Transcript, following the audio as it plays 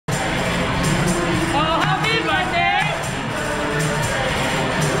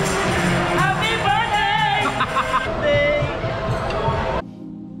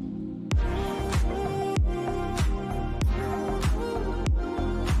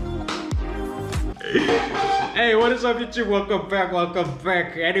Hey, what is up YouTube? Welcome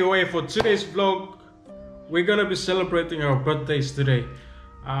back. Anyway, for today's vlog, we're gonna be celebrating our birthdays today.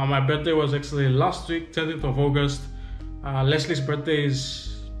 My birthday was actually last week, 10th of August. Leslie's birthday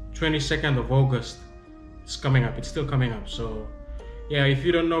is 22nd of August. It's coming up, it's still coming up. So yeah, if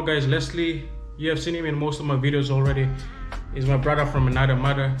you don't know guys, Leslie, you have seen him in most of my videos already. He's my brother from another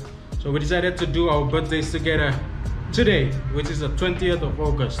mother. So we decided to do our birthdays together today, which is the 20th of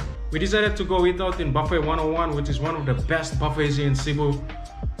August. We decided to go eat out in Buffet 101, which is one of the best buffets here in Cebu.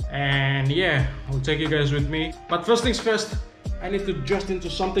 And yeah, I'll take you guys with me. But first things first, I need to dress into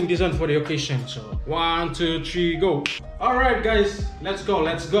something decent for the occasion. So 1, 2, 3, go. All right guys, let's go.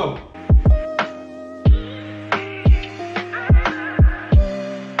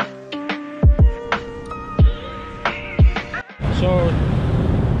 So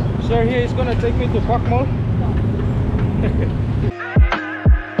sir here is gonna take me to Park Mall.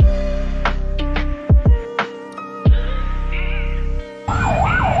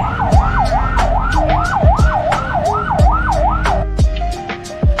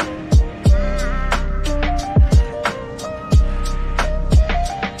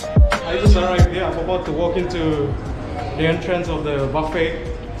 I just arrived here. I'm about to walk into the entrance of the buffet,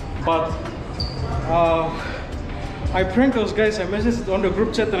 but I pranked those guys. I messaged on the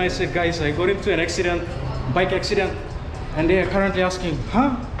group chat and I said, guys, I got into an accident, bike accident, and they are currently asking,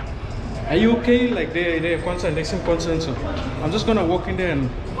 huh? Are you okay? Like they're concerned, they seem concerned. So I'm just gonna walk in there and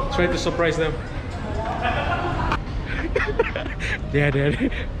try to surprise them.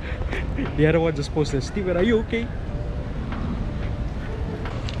 The other one just posted, Steven, are you okay?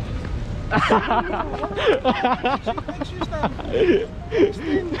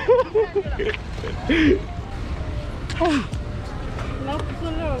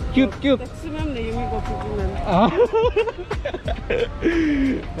 Cute.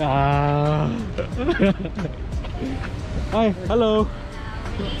 Hi, hello.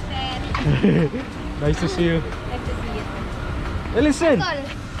 Nice to see you. Hey, listen.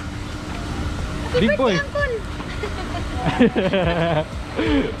 Big boy.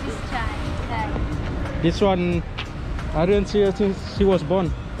 This one, I didn't see her since she was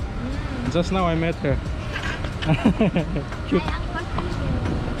born. Just now I met her. Cute.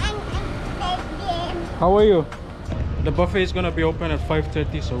 How are you? The buffet is gonna be open at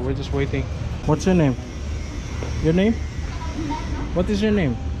 5:30, so we're just waiting. What's your name? Your name? What is your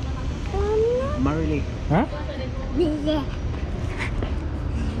name? Marley. Huh?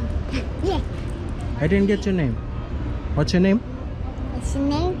 I didn't get your name. What's your name? What's your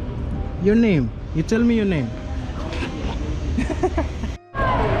name? Your name. You tell me your name.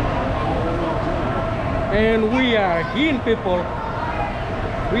 And we are in, people.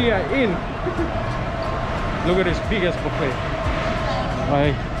 We are in. Look at this biggest buffet.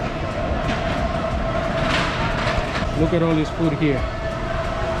 Right. Look at all this food here.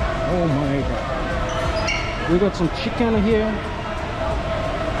 Oh my god. We got some chicken here.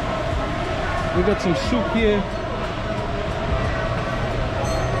 We got some soup here.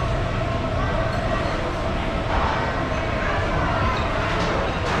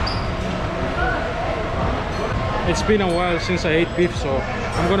 It's been a while since I ate beef, so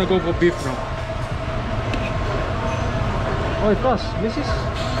I'm gonna go for beef now. Oh, Tosh, this is...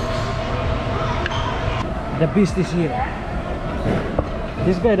 The beast is here.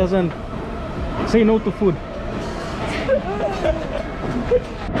 This guy doesn't say no to food.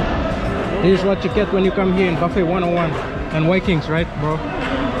 This is what you get when you come here in Buffet 101 and Vikings, right, bro?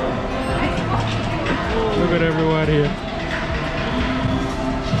 Look at everyone here.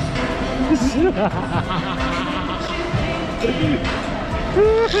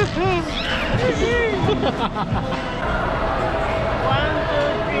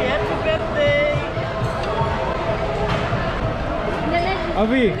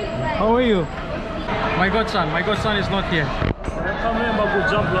 Avi, how are you? My godson is not here.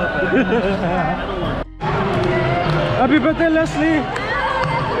 Happy birthday, Leslie!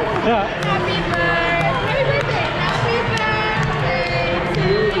 Happy birthday to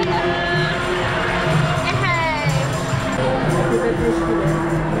you.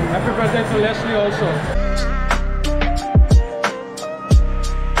 Happy birthday to Leslie also.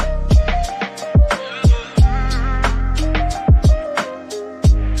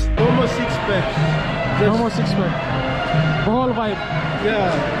 No more six pack. The whole vibe.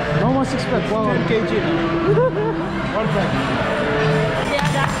 Yeah. No more six pack. Wow. 10 kg. 1 pack.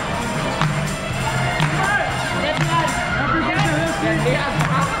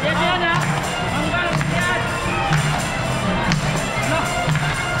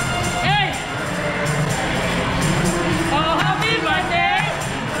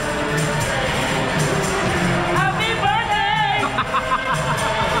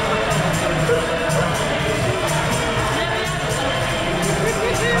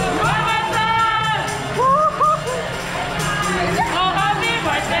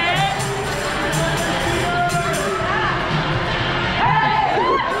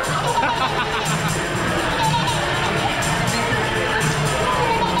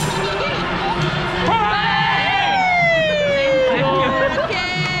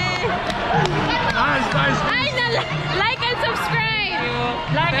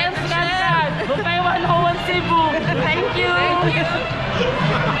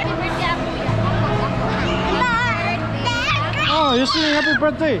 you're singing happy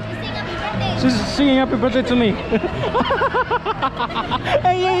birthday. Sing happy birthday. She's singing happy birthday to me.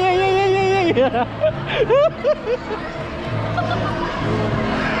 Hey, hey, hey, hey, hey, hey.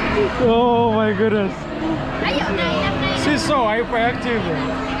 Oh my goodness. Ayaw na, iyak na. She's so hyperactive.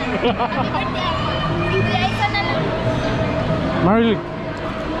 Happy birthday ako. Kuya, isa na lang. Marley,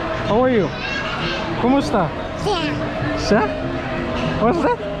 how are you? Kumusta? Siya. Siya? What's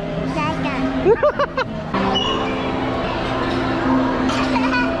that? Daga.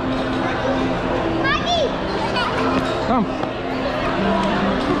 Maggie! Come.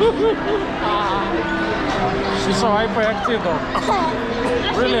 She's so hyperactive though.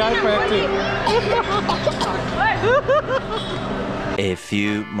 Really hyperactive. A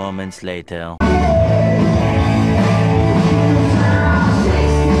few moments later.